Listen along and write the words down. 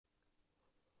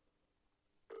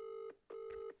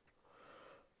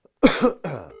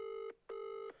Hello.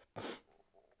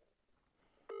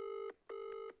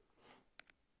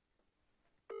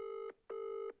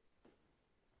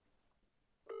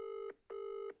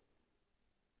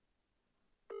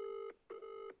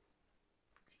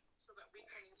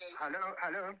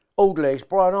 Audley, it's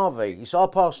Brian Harvey. It's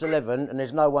 11:30 and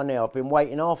there's no one there. I've been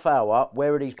waiting half hour.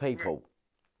 Where are these people?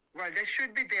 Well, they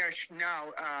should be there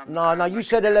now. No, you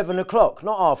said 11 o'clock,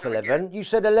 not half 11. Yeah. You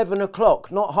said 11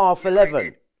 o'clock, not half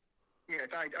 11. Yes,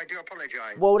 I do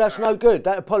apologise. Well, that's no good.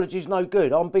 That apology's no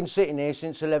good. I've been sitting here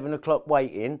since 11 o'clock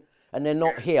waiting and they're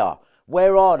not here.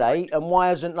 Where are they and why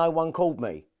hasn't no one called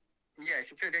me? Yes,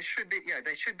 so they should be. Yeah,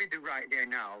 they should be right there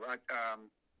now.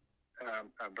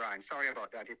 Brian, sorry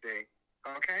about that. If they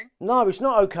okay? No, it's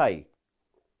not okay.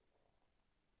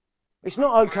 It's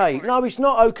not okay. No, it's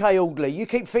not okay, Audley. You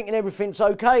keep thinking everything's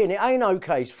okay and it ain't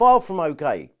okay. It's far from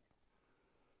okay.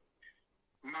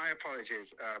 My apologies,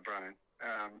 Brian.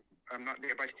 I'm not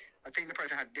there, but I think the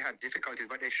person had difficulties,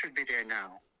 but they should be there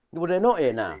now. Well, they're not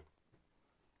here now.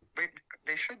 But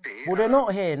they should be. Well, they're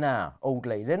not here now,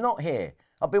 Audley. They're not here.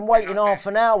 I've been waiting half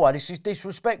an hour. This is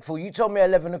disrespectful. You told me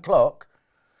 11 o'clock,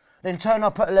 then turn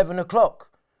up at 11 o'clock,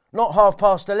 not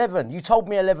 11:30. You told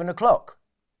me 11 o'clock.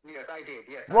 Yes, I did,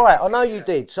 yes. Right, I know you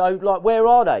did. So, like, where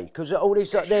are they? Because all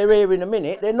this, they're here in a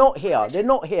minute. They're not here. They're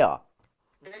not here.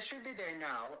 They should be there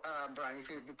now, Brian.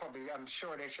 I'm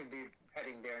sure they should be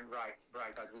heading there right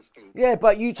as we speak. Yeah,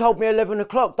 but you told me 11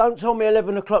 o'clock. Don't tell me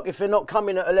 11 o'clock if they're not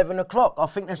coming at 11 o'clock. I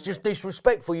think that's just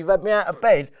disrespectful. You've had me out of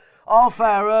bed half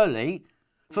hour early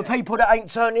for people that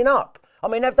ain't turning up. I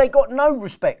mean, have they got no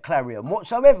respect, Clarion,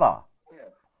 whatsoever?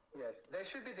 Yes, they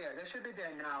should be there. They should be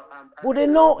there now. Well, they're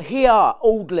not here,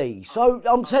 Audley. So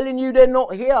I'm telling you, they're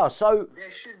not here. So they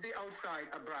should be outside,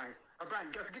 Brian. Brian,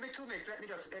 just give me 2 minutes. Let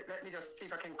me just see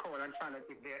if I can call and find out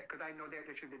if they're, because I know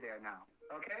they should be there now.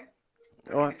 Okay?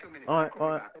 All right. 2 minutes. All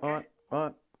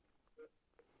right.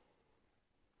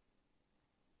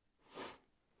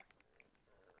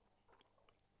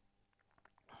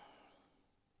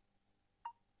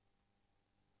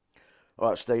 All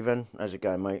right, Stephen, how's it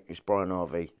going, mate? It's Brian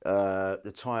Harvey.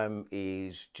 The time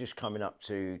is just coming up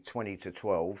to 20 to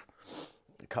 12,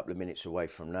 a couple of minutes away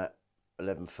from that,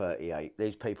 11:38.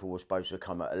 These people were supposed to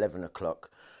come at 11 o'clock,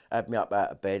 had me up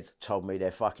out of bed, told me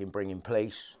they're fucking bringing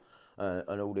police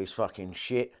and all this fucking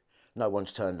shit. No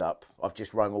one's turned up. I've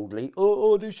just rung Audley.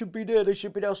 Oh, they should be there, they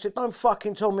should be there. I said, don't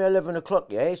fucking tell me 11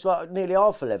 o'clock, yeah? It's like nearly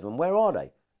half 11. Where are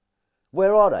they?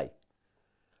 Where are they?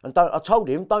 And I told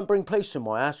him, don't bring police to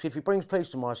my house. If he brings police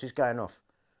to my house, he's going off.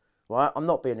 Right? I'm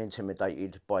not being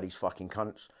intimidated by these fucking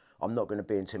cunts. I'm not going to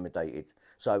be intimidated.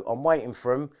 So I'm waiting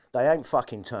for them. They ain't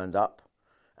fucking turned up.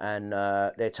 And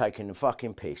they're taking the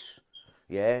fucking piss.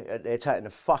 Yeah? They're taking the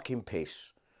fucking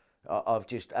piss. I've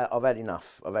had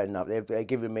enough. I've had enough. They're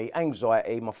giving me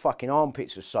anxiety. My fucking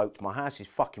armpits are soaked. My house is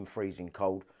fucking freezing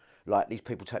cold. Like, these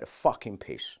people take the fucking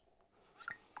piss.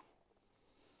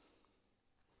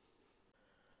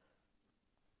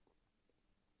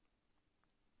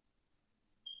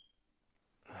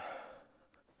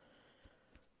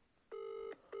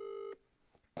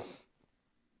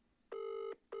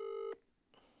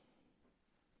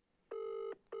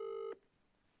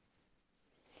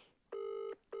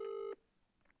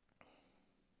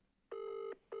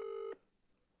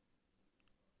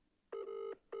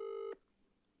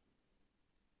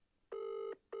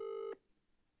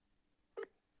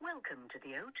 Welcome to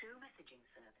the O2 messaging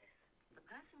service. The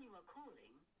person you are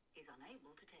calling is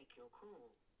unable to take your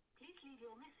call. Please leave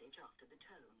your message after the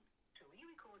tone. To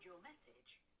re-record your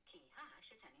message, key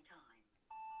hash at any time.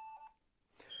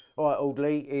 All right,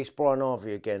 Audley, it's Brian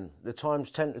Harvey again. The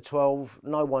time's 10 to 12.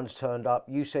 No one's turned up.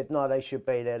 You said, no, they should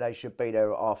be there. They should be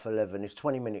there at 11:30. It's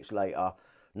 20 minutes later.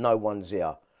 No one's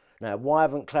here. Now, why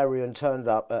haven't Clarion turned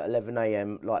up at 11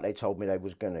 a.m. like they told me they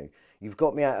was going to? You've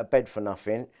got me out of bed for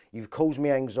nothing. You've caused me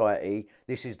anxiety.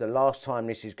 This is the last time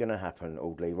this is going to happen,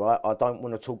 Audley, right? I don't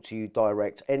want to talk to you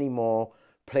direct anymore.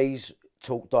 Please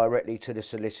talk directly to the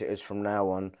solicitors from now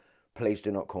on. Please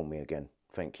do not call me again.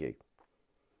 Thank you.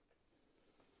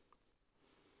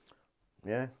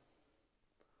 Yeah?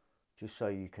 Just so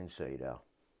you can see now.